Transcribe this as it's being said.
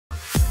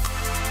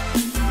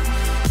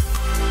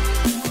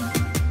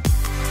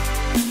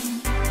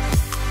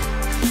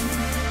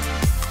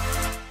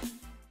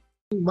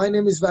morning. My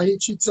name is Vahid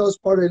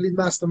Chitsaz, part of Elite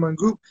Mastermind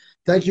Group.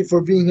 Thank you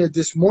for being here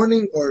this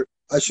morning, or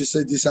I should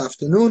say this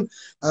afternoon.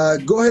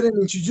 Go ahead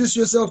and introduce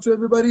yourself to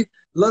everybody.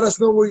 Let us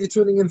know where you're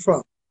tuning in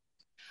from.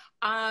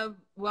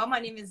 Well, my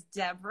name is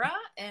Debra,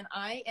 and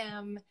I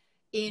am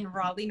in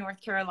Raleigh, North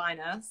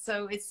Carolina.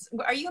 So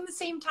are you in the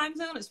same time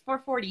zone? It's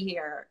 4:40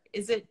 here.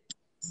 Is it?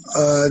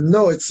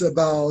 No, it's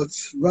about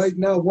right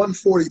now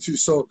 1:42.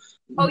 So,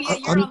 oh yeah,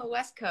 you're on the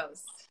West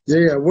Coast.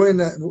 Yeah, we're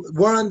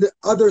on the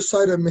other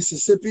side of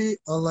Mississippi.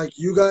 Unlike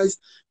you guys,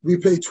 we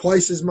pay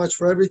twice as much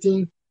for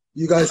everything.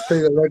 You guys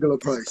pay the regular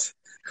price.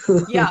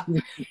 Yeah.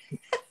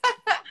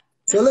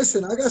 So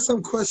listen, I got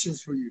some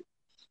questions for you.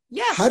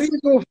 Yes. How do you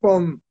go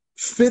from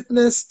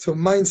fitness to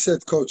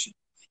mindset coaching?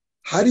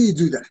 How do you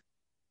do that?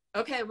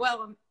 Okay,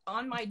 well, I'm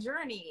on my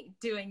journey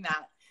doing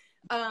that.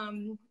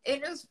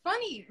 It was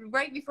funny,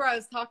 right before I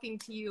was talking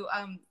to you.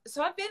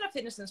 So I've been a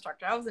fitness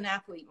instructor. I was an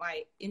athlete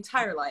my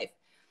entire life.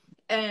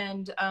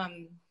 And I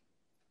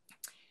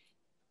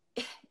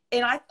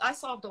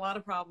solved a lot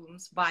of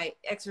problems by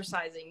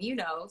exercising. You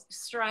know,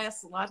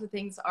 stress, lots of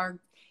things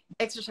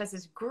exercise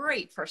is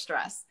great for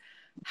stress.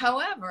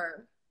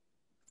 However,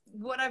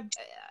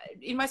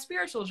 in my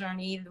spiritual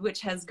journey,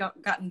 which has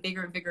gotten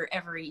bigger and bigger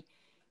every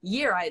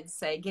year, I'd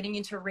say, getting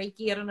into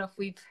Reiki, I don't know if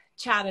we've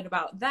chatted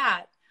about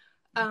that.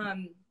 I've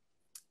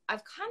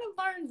kind of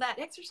learned that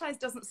exercise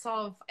doesn't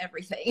solve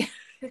everything.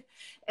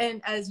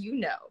 And as you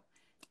know,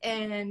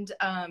 and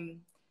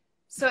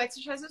so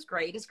exercise is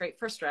great. It's great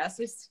for stress.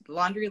 There's a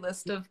laundry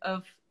list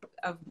of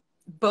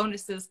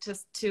bonuses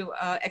to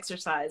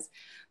exercise.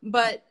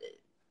 But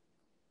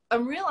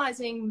I'm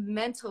realizing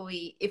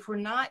mentally, if we're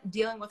not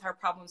dealing with our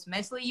problems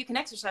mentally, you can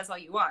exercise all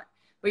you want,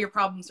 but your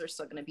problems are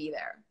still going to be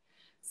there.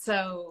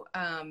 So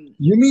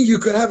you mean you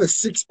could have a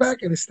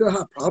six-pack and still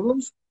have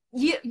problems?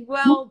 Yeah,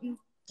 well,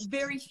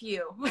 very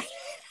few.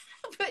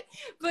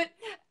 but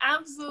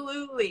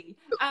absolutely.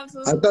 I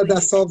thought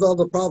that solved all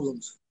the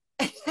problems.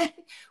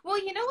 Well,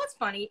 you know what's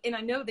funny, and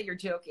I know that you're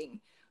joking,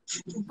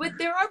 but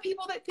there are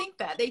people that think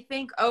that. They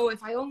think, oh,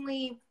 if I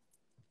only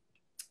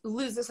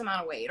lose this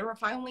amount of weight, or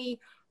if I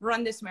only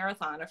run this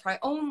marathon, if I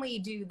only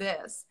do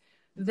this,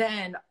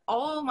 then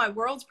all my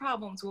world's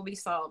problems will be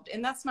solved.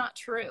 And that's not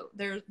true.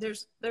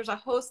 There's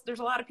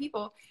a lot of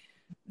people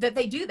that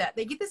they do that.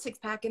 They get the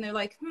six-pack and they're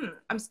like,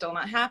 I'm still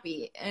not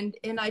happy. And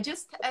I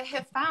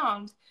have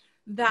found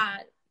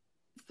that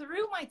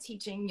through my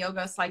teaching,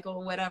 yoga,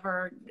 cycle,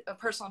 whatever,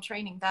 personal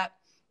training, that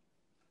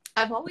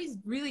I've always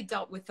really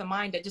dealt with the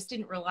mind. I just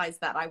didn't realize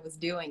that I was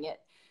doing it.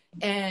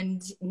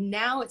 And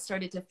now it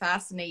started to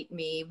fascinate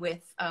me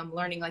with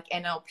learning like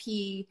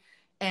NLP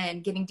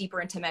and getting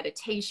deeper into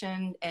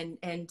meditation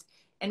and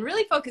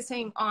really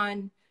focusing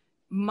on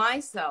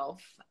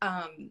myself.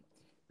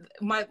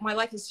 My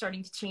life is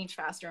starting to change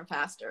faster and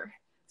faster.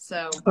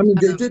 So I mean,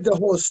 they did the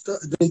whole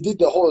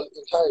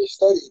entire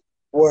study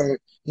where,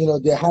 you know,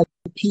 they had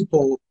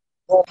people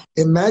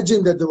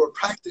imagine that they were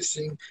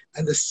practicing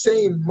and the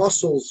same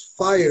muscles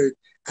fired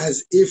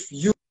as if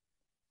you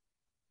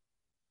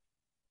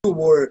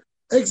were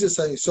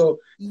exercising. So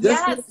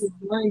definitely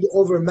mind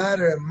over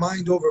matter and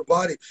mind over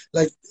body.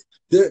 Like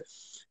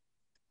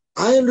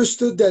I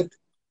understood that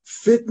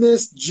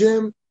fitness,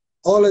 gym,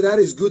 all of that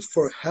is good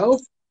for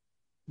health,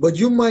 but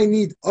you might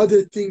need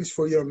other things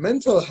for your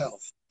mental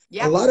health.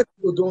 Yeah. A lot of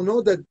people don't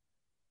know that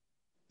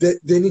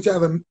they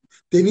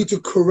need to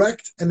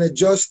correct and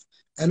adjust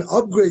and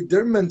upgrade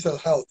their mental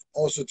health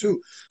also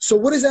too. So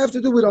what does that have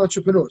to do with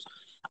entrepreneurs?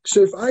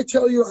 So if I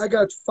tell you I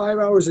got 5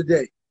 hours a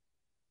day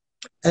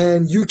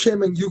and you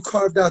came and you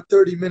carved out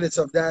 30 minutes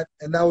of that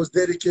and that was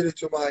dedicated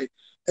to my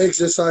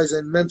exercise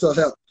and mental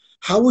health,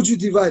 how would you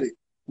divide it?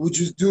 Would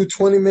you do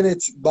 20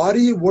 minutes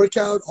body,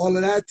 workout, all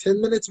of that, 10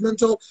 minutes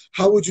mental?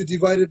 How would you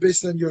divide it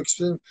based on your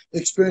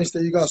experience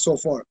that you got so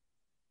far?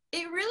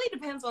 It really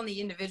depends on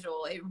the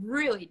individual. It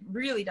really,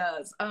 really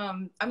does.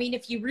 I mean,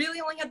 if you really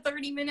only had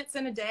 30 minutes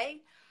in a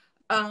day,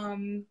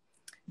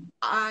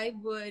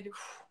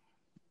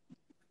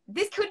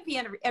 this couldn't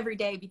be every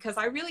day because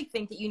I really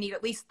think that you need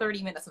at least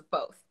 30 minutes of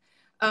both.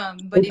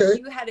 But okay, if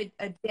you had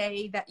a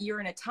day that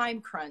you're in a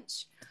time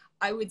crunch,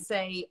 I would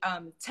say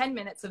 10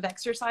 minutes of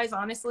exercise,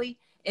 honestly,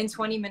 and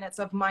 20 minutes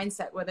of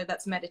mindset, whether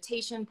that's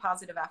meditation,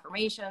 positive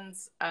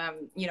affirmations,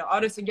 you know,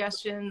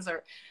 auto-suggestions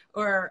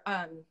or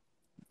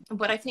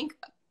but I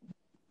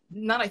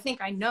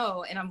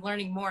know, and I'm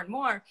learning more and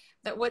more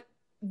that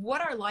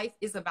what our life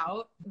is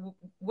about,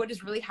 what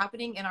is really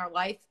happening in our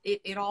life,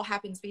 it all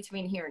happens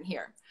between here and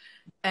here.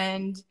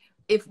 And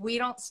if we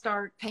don't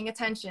start paying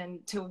attention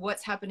to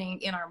what's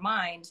happening in our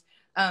mind,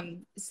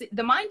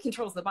 the mind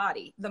controls the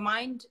body. The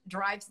mind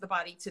drives the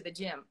body to the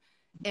gym.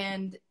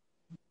 And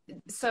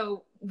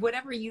so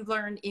whatever you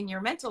learn in your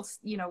mental,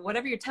 you know,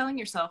 whatever you're telling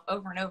yourself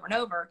over and over and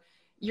over,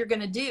 you're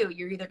going to do.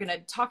 You're either going to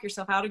talk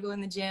yourself out of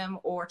going to the gym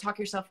or talk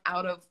yourself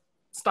out of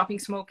stopping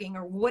smoking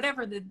or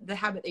whatever the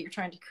habit that you're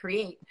trying to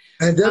create.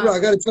 And Debra, I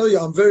got to tell you,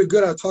 I'm very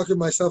good at talking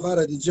myself out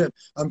of the gym.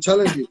 I'm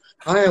telling you,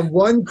 I am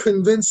one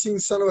convincing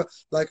son of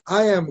a,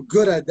 I am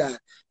good at that.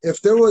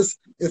 If I was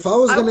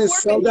going to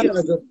sell that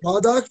as a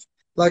product,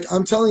 like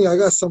I'm telling you, I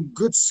got some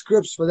good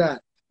scripts for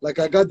that. Like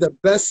I got the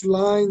best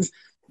lines,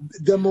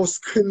 the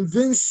most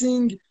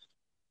convincing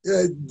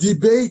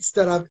debates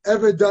that I've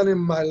ever done in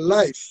my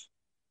life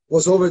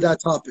was over that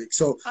topic.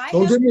 So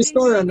don't get me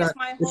started on that.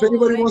 If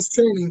anybody wants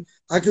training,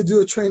 I could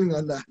do a training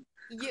on that.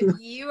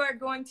 You are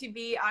going to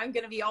be, I'm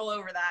going to be all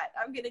over that.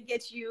 I'm going to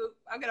get you,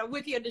 I'm going to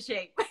whip you into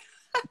shape.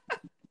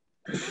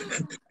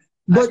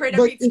 but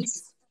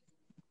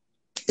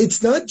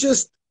it's not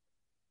just,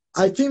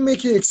 I think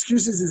making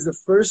excuses is the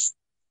first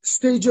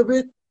stage of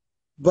it.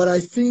 But I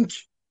think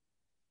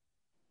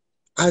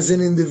as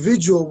an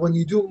individual, when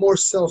you do more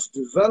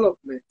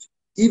self-development,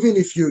 even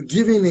if you're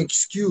giving an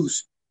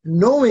excuse,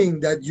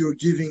 knowing that you're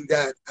giving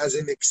that as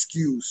an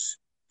excuse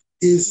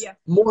is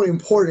more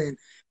important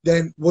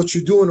than what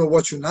you're doing or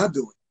what you're not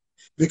doing.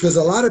 Because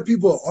a lot of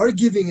people are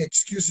giving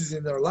excuses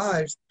in their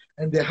lives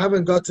and they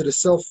haven't got to the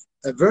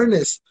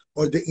self-awareness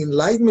or the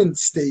enlightenment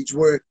stage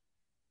where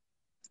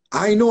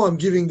I know I'm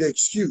giving the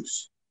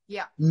excuse.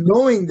 Yeah.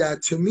 Knowing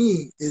that to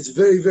me is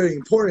very, very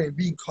important.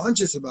 Being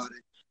conscious about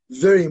it,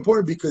 very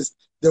important, because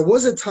there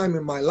was a time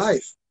in my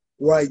life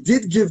where I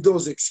did give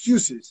those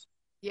excuses.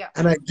 Yeah.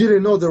 And I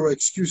didn't know there were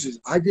excuses.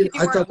 I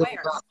thought they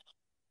were not.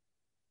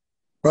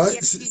 Right?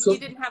 Yeah, you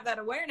didn't have that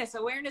awareness.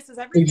 Awareness is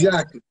everything.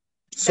 Exactly.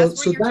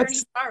 That's where your journey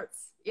starts.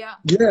 Yeah.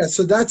 Yeah.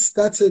 So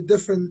that's a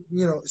different,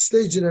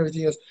 stage and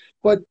everything else.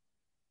 But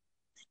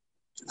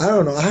I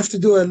don't know. I have to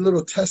do a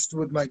little test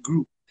with my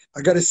group.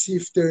 I got to see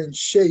if they're in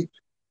shape.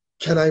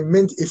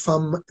 If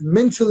I'm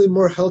mentally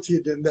more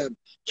healthier than them,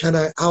 can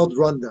I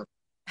outrun them?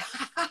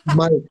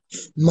 my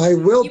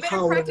willpower. You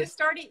better practice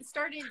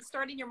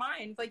starting your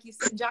mind, like you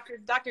said,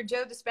 Dr.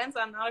 Joe Dispenza.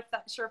 I'm not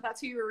sure if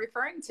that's who you were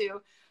referring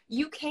to.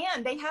 You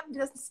can. They have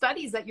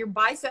studies that your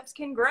biceps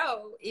can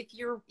grow if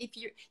you're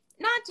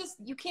not just,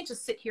 you can't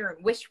just sit here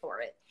and wish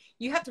for it.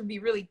 You have to be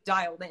really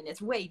dialed in.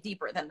 It's way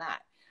deeper than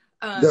that.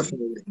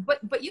 Definitely.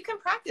 But you can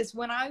practice.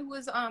 When I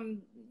was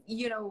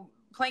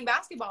playing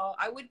basketball,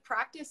 I would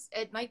practice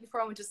at night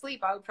before I went to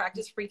sleep. I would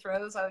practice free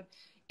throws.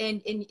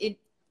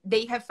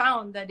 They have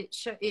found that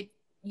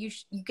you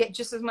get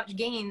just as much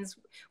gains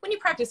when you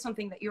practice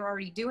something that you're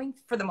already doing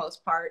for the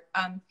most part.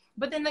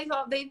 But then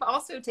they've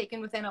also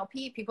taken with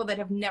NLP people that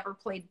have never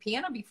played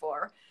piano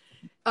before.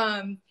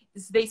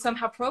 They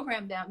somehow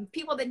programmed them.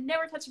 People that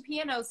never touched a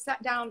piano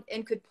sat down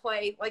and could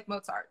play like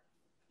Mozart.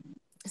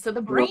 So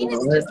the brain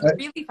is just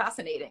really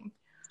fascinating.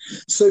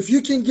 So if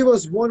you can give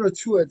us one or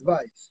two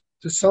advice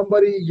to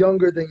somebody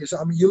younger than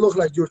yourself, I mean, you look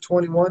like you're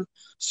 21.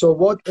 So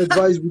what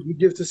advice would you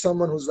give to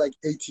someone who's like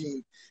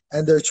 18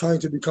 and they're trying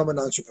to become an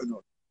entrepreneur?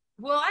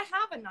 Well, I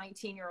have a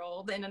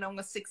 19-year-old and an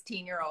almost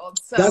 16-year-old.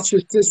 So that's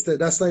your sister.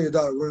 That's not your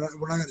daughter. We're not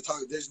going to talk.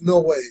 There's no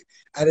way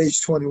at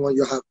age 21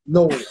 you'll have,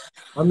 no way.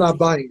 I'm not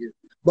buying it.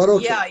 But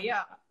okay.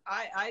 Yeah.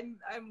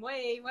 I'm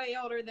way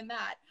older than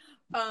that.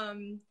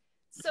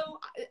 So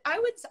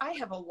I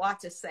have a lot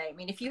to say. I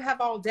mean, if you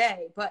have all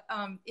day, but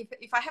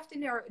if I have to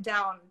narrow it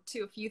down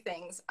to a few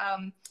things,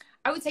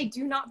 I would say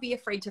do not be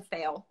afraid to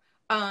fail.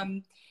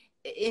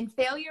 In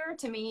failure,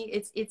 to me,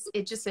 it's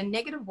just a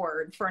negative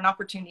word for an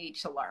opportunity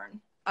to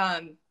learn.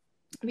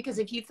 Because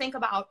if you think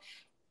about,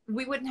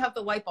 we wouldn't have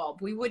the light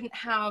bulb, we wouldn't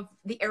have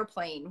the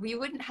airplane, we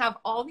wouldn't have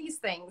all these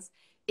things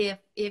if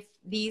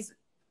these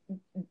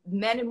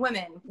men and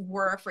women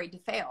were afraid to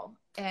fail.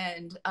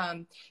 And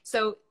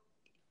so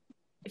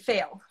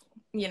fail,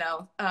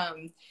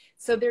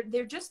 so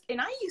they're just, and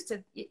I used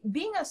to,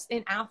 being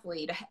an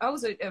athlete, I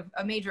was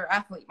a major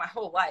athlete my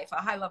whole life,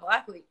 a high level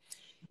athlete.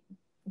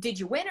 Did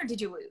you win or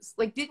did you lose?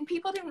 Like,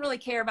 people didn't really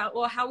care about,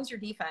 well, how was your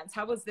defense?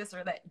 How was this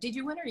or that? Did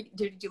you win or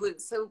did you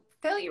lose? So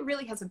failure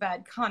really has a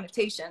bad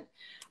connotation.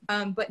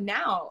 But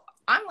now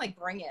I'm like,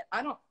 bring it.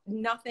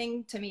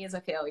 Nothing to me is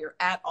a failure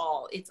at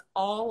all. It's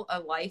all a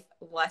life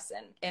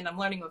lesson. And I'm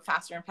learning them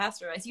faster and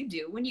faster, as you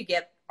do when you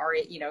get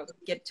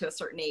to a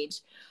certain age.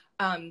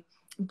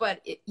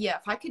 But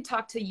if I could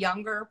talk to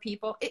younger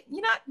people,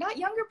 not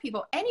younger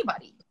people,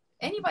 anybody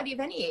of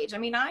any age. I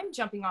mean, I'm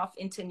jumping off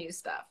into new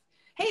stuff.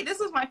 Hey,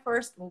 this is my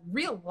first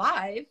real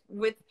live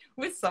with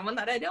someone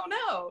that I don't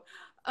know.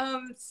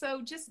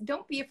 So just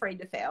don't be afraid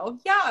to fail.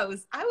 Yeah, I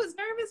was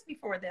nervous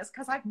before this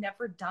because I've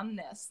never done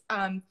this.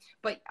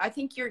 But I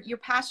think your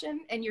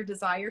passion and your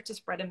desire to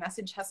spread a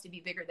message has to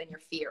be bigger than your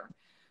fear.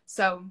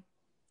 So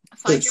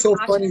it's so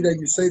funny that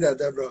you say that,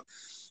 Debra.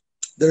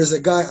 There's a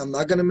guy, I'm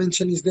not going to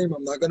mention his name,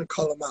 I'm not going to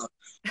call him out.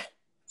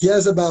 He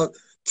has about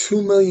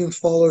 2 million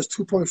followers,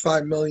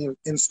 2.5 million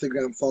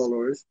Instagram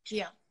followers.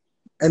 Yeah.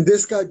 And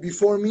this guy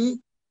before me,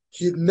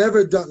 he'd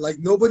never done, like,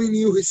 nobody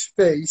knew his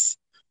face.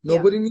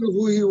 Nobody knew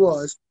who he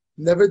was.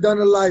 Never done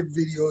a live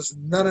videos,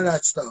 none of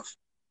that stuff.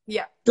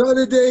 Yeah. The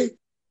other day,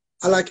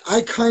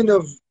 I kind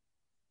of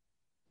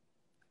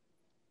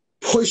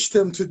pushed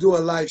him to do a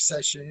live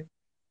session.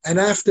 And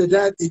after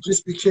that, it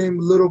just became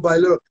little by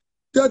little.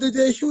 The other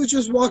day, he was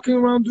just walking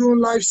around doing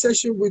live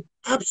session with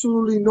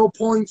absolutely no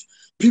point.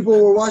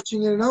 People were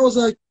watching it. And I was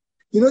like,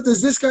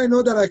 does this guy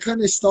know that I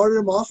kind of started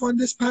him off on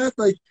this path?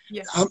 Like,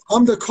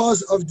 I'm the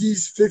cause of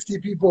these 50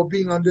 people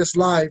being on this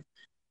live,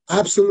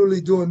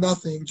 absolutely doing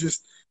nothing,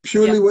 just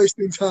purely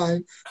wasting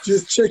time,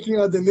 just checking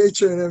out the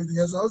nature and everything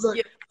else. I was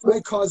like, why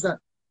cause that?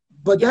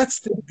 But that's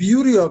the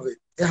beauty of it.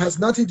 It has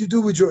nothing to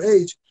do with your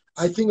age.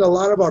 I think a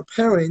lot of our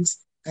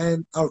parents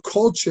and our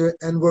culture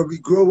and where we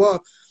grow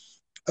up,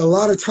 a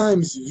lot of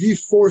times we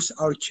force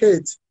our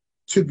kids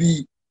to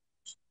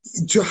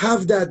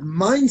have that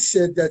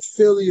mindset that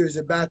failure is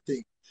a bad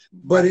thing.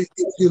 But if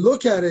you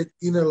look at it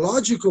in a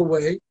logical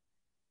way,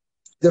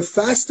 the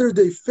faster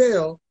they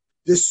fail,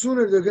 the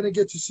sooner they're going to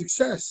get to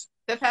success.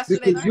 The faster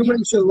they learn. You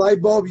mentioned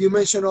light bulb, you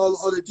mentioned all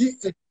other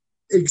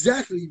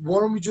exactly. Why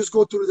don't we just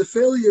go through the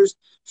failures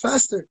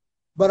faster?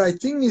 But I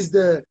think is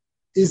the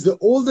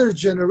older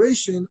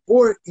generation,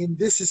 or in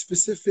this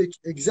specific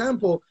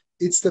example,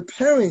 it's the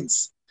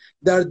parents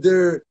that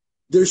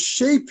they're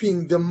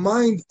shaping the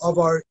mind of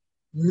our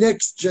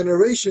next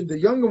generation, the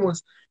younger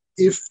ones.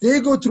 If they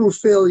go through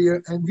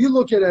failure and we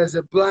look at it as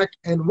a black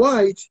and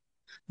white,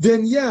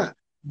 then yeah,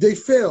 they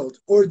failed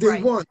or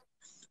they won.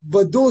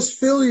 But those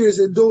failures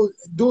and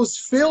those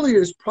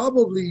failures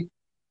probably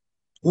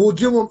will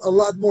give them a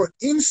lot more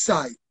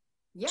insight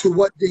to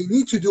what they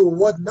need to do or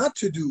what not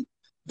to do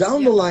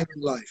down the line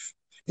in life.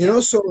 You know,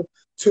 so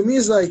to me,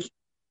 it's like,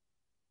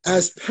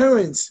 as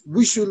parents,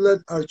 we should let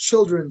our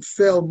children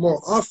fail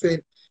more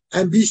often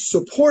and be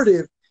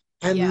supportive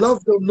and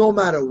love them no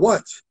matter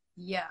what.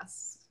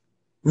 Yes.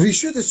 We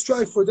should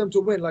strive for them to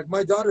win. Like,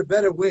 my daughter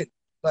better win.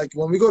 Like,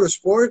 when we go to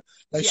sport,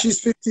 like, she's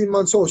 15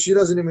 months old. She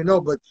doesn't even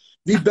know, but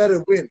we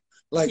better win.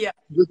 Like,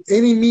 with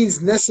any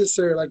means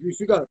necessary. Like, if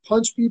we got to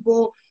punch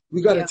people,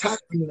 we got to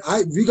tackle them.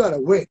 We got to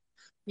win.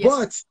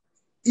 But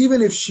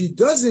even if she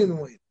doesn't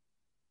win,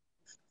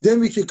 then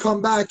we can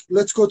come back.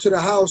 Let's go to the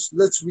house.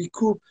 Let's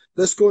recoup.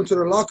 Let's go into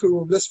the locker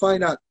room. Let's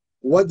find out,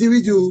 what did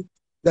we do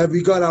that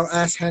we got our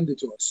ass handed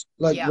to us?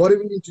 Like, what do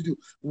we need to do?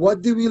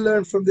 What did we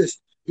learn from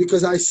this?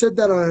 Because I said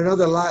that on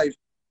another live,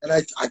 and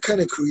I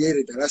kind of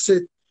created that. I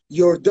said,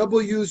 your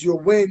W's, your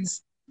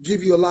wins,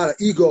 give you a lot of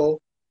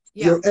ego.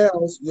 Your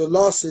L's, your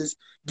losses,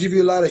 give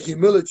you a lot of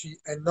humility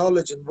and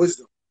knowledge and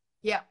wisdom.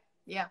 Yeah,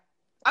 yeah.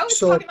 I was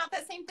talking about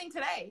that same thing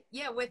today.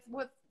 Yeah, with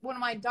one of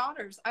my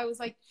daughters. I was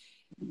like,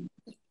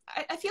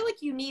 I feel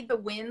like you need the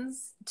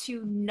wins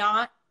to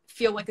not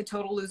feel like a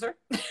total loser.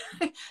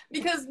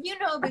 Because, you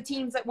know, the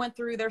teams that went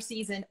through their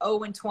season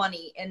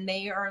 0-20, and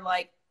they are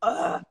like,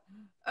 ugh.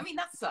 I mean,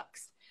 that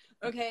sucks.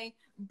 Okay.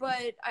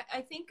 But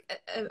I think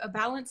a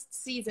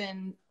balanced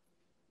season.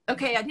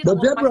 Okay, I did.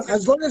 But Debra,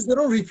 as long as they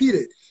don't repeat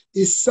it,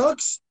 it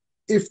sucks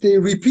if they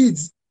repeat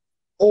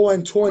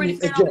 0-20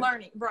 again. Not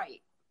learning,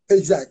 right?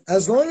 Exactly.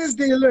 As long as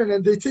they learn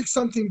and they take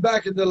something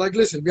back and they're like,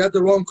 listen, we had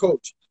the wrong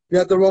coach, we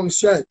had the wrong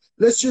strat.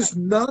 Let's just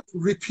not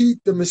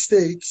repeat the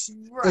mistakes.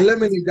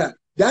 Eliminate that.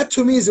 That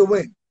to me is a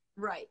win.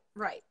 Right.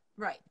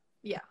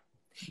 Yeah.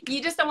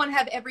 You just don't want to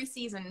have every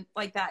season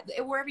like that,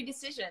 or every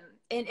decision.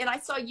 And I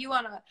saw you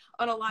on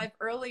a live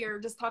earlier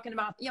just talking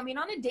about, I mean,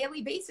 on a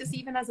daily basis,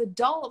 even as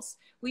adults,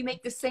 we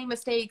make the same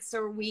mistakes,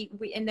 or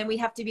and then we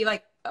have to be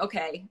like,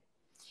 okay,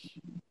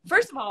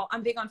 first of all,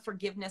 I'm big on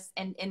forgiveness,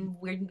 and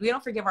we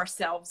don't forgive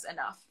ourselves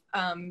enough.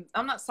 I'm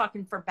not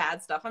talking for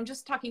bad stuff. I'm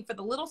just talking for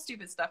the little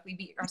stupid stuff we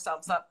beat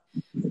ourselves up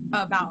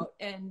about.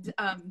 And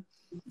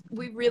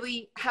we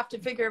really have to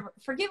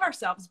forgive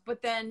ourselves,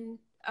 but then,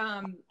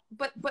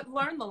 but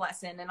learn the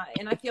lesson.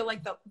 And I feel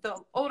like the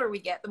older we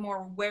get, the more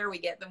aware we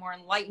get, the more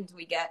enlightened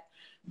we get,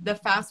 the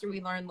faster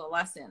we learn the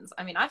lessons.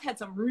 I mean, I've had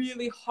some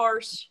really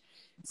harsh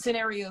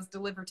scenarios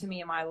delivered to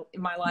me in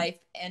my life,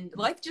 and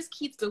life just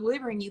keeps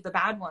delivering you the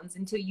bad ones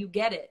until you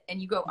get it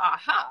and you go,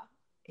 aha,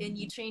 and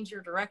you change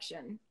your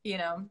direction, you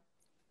know.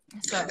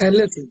 So, and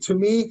listen, to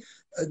me,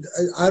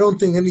 I don't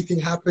think anything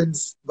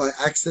happens by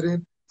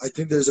accident. I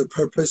think there's a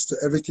purpose to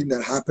everything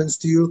that happens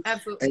to you.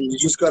 Absolutely. And you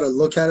just got to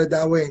look at it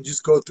that way and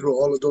just go through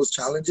all of those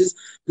challenges.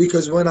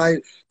 Because when I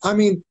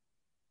mean,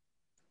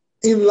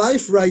 in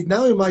life right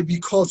now, it might be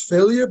called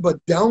failure,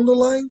 but down the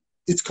line,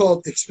 it's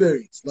called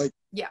experience. Like,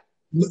 yeah.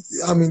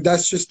 I mean,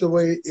 that's just the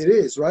way it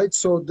is, right?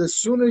 So the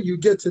sooner you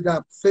get to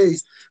that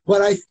phase,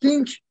 but I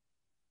think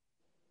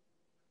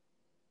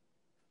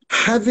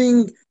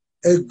having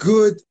a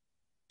good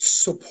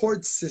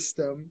support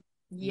system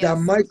that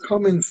might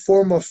come in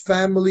form of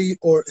family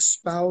or a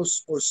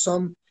spouse or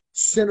some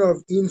center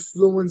of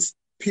influence,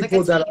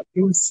 people that are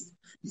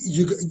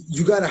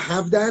you got to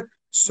have that.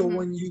 So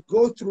when you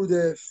go through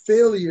the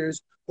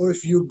failures, or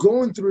if you're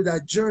going through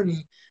that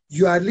journey,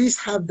 you at least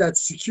have that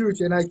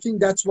security. And I think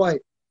that's why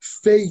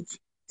faith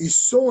is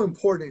so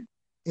important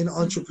in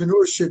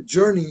entrepreneurship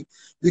journey,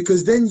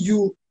 because then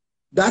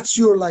that's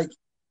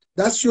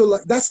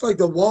like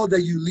the wall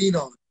that you lean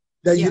on,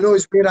 that you know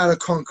is made out of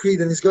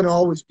concrete and it's going to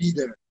always be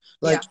there.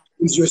 Like,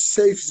 it's your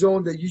safe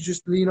zone that you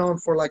just lean on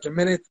for like a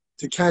minute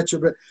to catch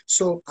your breath.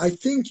 So I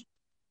think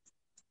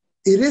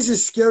it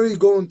is scary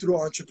going through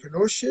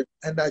entrepreneurship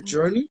and that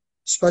journey,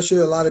 especially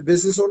a lot of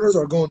business owners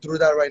are going through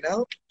that right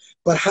now.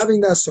 But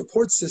having that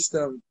support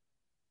system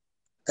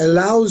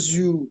allows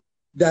you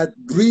that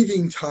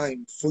breathing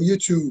time for you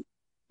to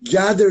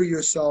gather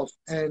yourself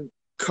and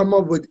come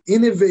up with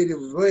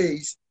innovative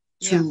ways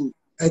to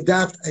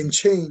adapt and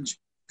change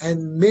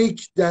and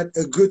make that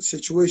a good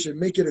situation,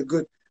 make it a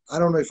good, I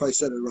don't know if I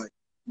said it right,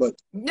 but.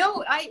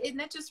 No, and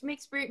that just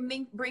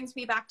brings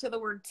me back to the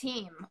word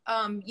team.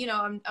 You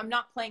know, I'm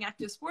not playing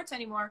active sports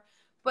anymore,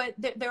 but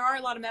there are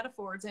a lot of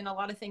metaphors and a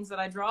lot of things that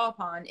I draw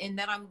upon, and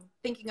that I'm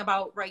thinking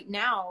about right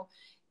now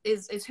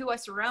is who I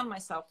surround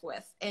myself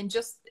with. And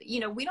just, you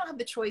know, we don't have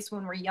the choice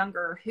when we're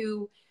younger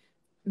who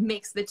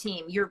makes the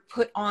team. You're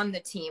put on the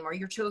team or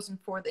you're chosen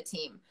for the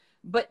team.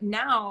 But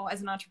now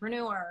as an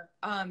entrepreneur,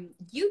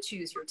 you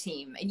choose your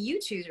team and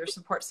you choose your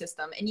support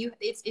system, and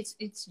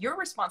it's your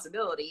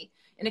responsibility,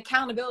 and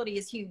accountability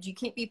is huge. You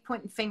can't be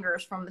pointing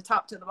fingers from the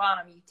top to the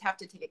bottom. You have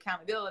to take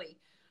accountability.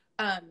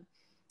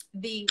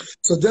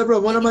 So Deborah,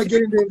 when am I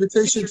getting the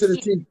invitation to the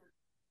team?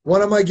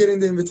 When am I getting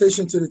the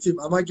invitation to the team?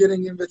 Am I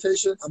getting the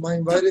invitation? Am I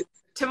invited?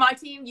 To my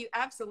team, you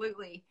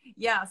absolutely,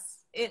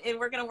 yes. And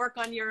we're going to work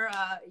on your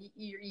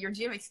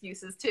gym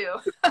excuses too.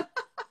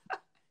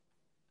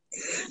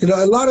 You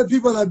know, a lot of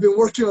people have been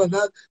working on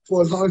that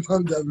for a long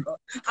time, Deborah.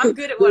 I'm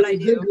good at what I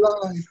do.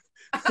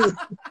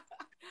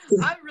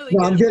 I'm really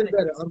good. I'm getting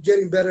better. I'm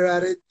getting better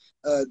at it.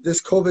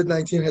 This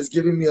COVID-19 has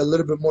given me a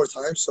little bit more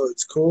time, so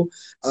it's cool.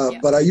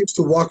 But I used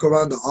to walk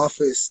around the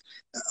office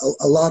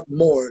a lot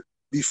more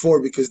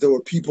before because there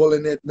were people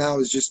in it. Now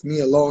it's just me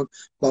alone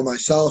by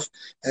myself,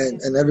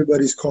 and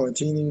everybody's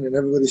quarantining and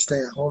everybody's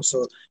staying at home.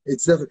 So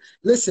it's definitely,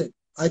 listen,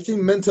 I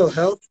think mental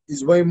health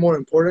is way more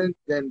important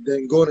than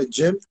going to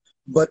gym,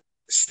 but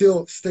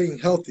still staying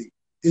healthy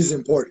is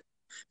important,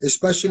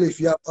 especially if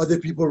you have other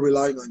people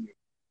relying on you.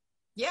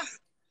 Yeah.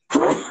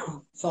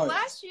 Sorry.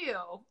 Bless you.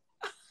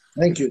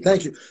 Thank you.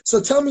 Thank you.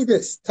 So tell me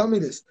this.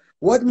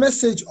 What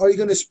message are you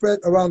going to spread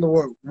around the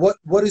world?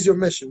 What is your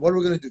mission? What are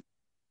we going to do?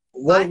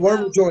 Where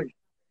are we joining?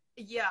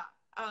 Yeah.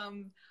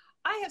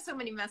 I have so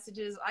many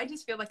messages. I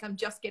just feel like I'm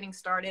just getting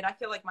started. I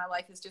feel like my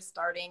life is just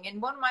starting.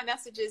 And one of my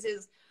messages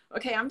is,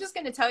 okay, I'm just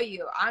going to tell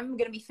you, I'm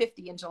going to be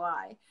 50 in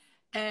July.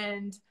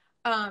 And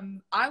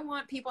I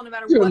want people, no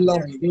matter what. You're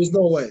lying. There's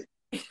no way.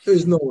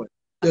 There's no way.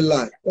 You're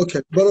lying.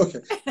 Okay. But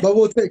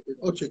we'll take it.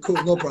 Okay,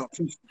 cool. No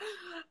problem.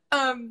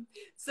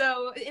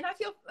 So, and I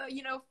feel,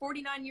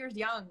 49 years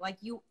young, like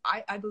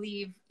I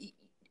believe,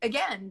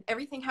 again,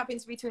 everything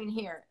happens between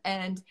here,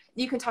 and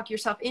you can talk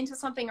yourself into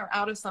something or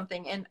out of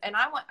something. And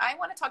I want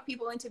to talk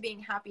people into being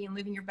happy and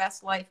living your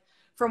best life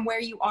from where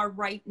you are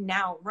right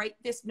now,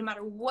 no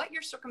matter what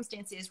your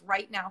circumstance is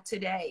right now,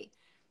 today.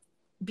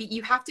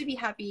 You have to be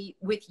happy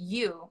with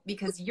you,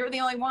 because you're the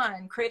only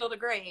one, cradle to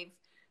grave,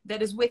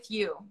 that is with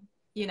you,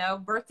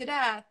 birth to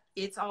death,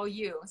 it's all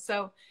you.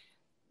 So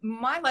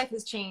my life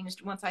has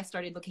changed once I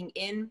started looking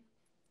in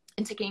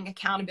and taking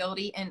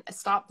accountability and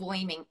stop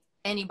blaming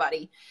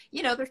anybody.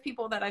 There's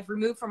people that I've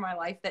removed from my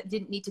life that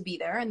didn't need to be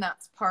there. And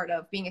that's part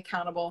of being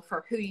accountable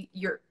for who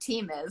your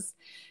team is.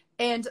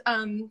 And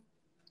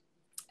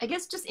I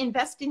guess just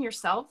invest in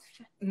yourself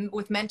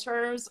with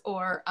mentors,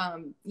 or,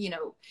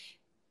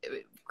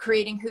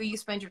 creating who you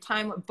spend your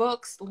time with,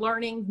 books,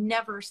 learning,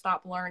 never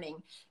stop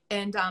learning.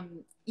 And,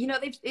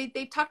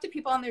 they've talked to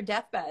people on their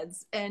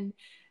deathbeds, and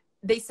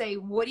they say,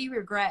 what do you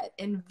regret?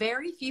 And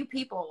very few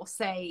people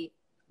say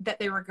that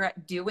they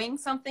regret doing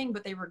something,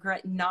 but they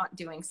regret not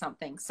doing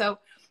something. So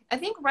I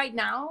think right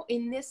now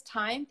in this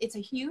time, it's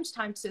a huge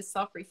time to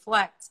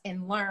self-reflect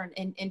and learn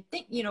and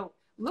think,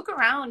 look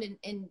around,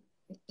 and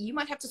you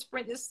might have to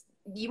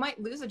you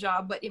might lose a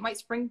job, but it might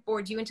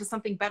springboard you into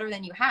something better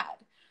than you had.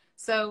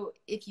 So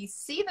if you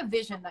see the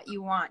vision that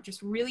you want,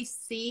 just really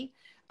see,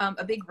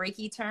 a big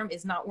Reiki term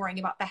is not worrying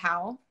about the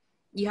how.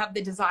 You have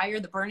the desire,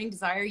 the burning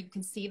desire, you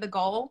can see the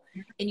goal,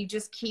 and you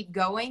just keep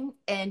going,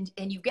 and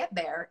you get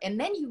there, and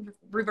then you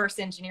reverse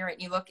engineer it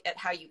and you look at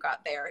how you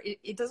got there.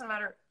 It doesn't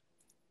matter,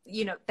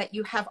 that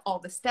you have all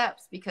the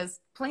steps, because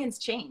plans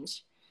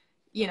change,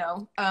 I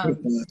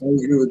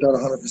agree with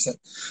that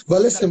 100%.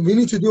 But listen, we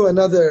need to do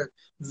another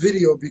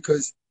video,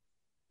 because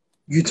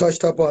you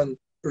touched up on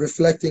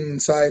reflecting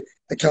inside,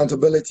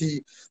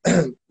 accountability.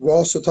 We're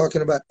also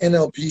talking about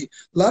NLP, a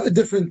lot of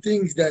different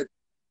things that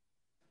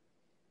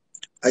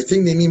I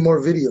think they need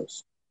more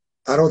videos.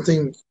 I don't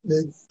think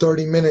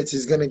 30 minutes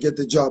is going to get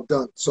the job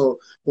done. So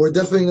we're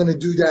definitely going to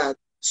do that,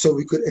 so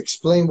we could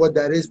explain what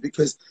that is,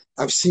 because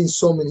I've seen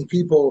so many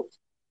people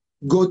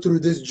go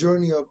through this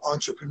journey of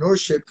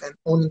entrepreneurship and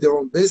owning their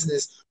own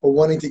business, or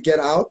wanting to get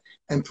out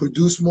and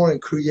produce more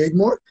and create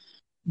more.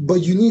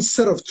 But you need a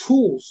set of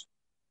tools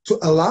to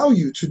allow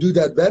you to do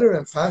that better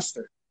and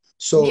faster.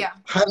 So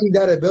having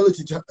that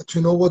ability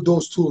to know what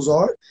those tools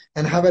are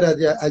and have it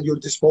at your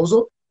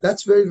disposal,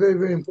 that's very, very,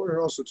 very important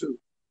also too.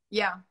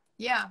 No,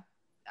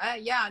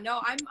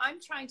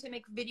 I'm trying to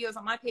make videos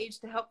on my page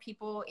to help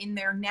people in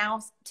their now,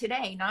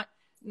 today,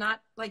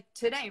 not like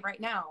today, right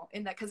now,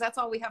 in that, because that's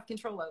all we have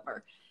control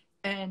over.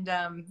 And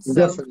so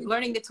definitely,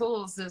 learning the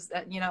tools is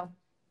that,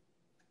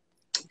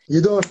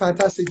 You're doing a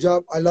fantastic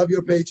job. I love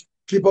your page.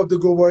 Keep up the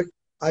good work.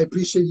 I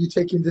appreciate you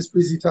taking this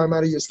busy time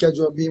out of your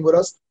schedule and being with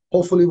us.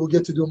 Hopefully we'll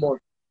get to do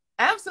more.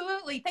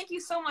 Absolutely. Thank you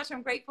so much.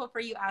 I'm grateful for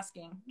you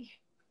asking.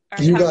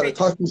 Right, you got it.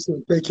 Talk to you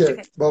soon. Take care.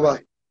 Okay.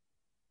 Bye-bye.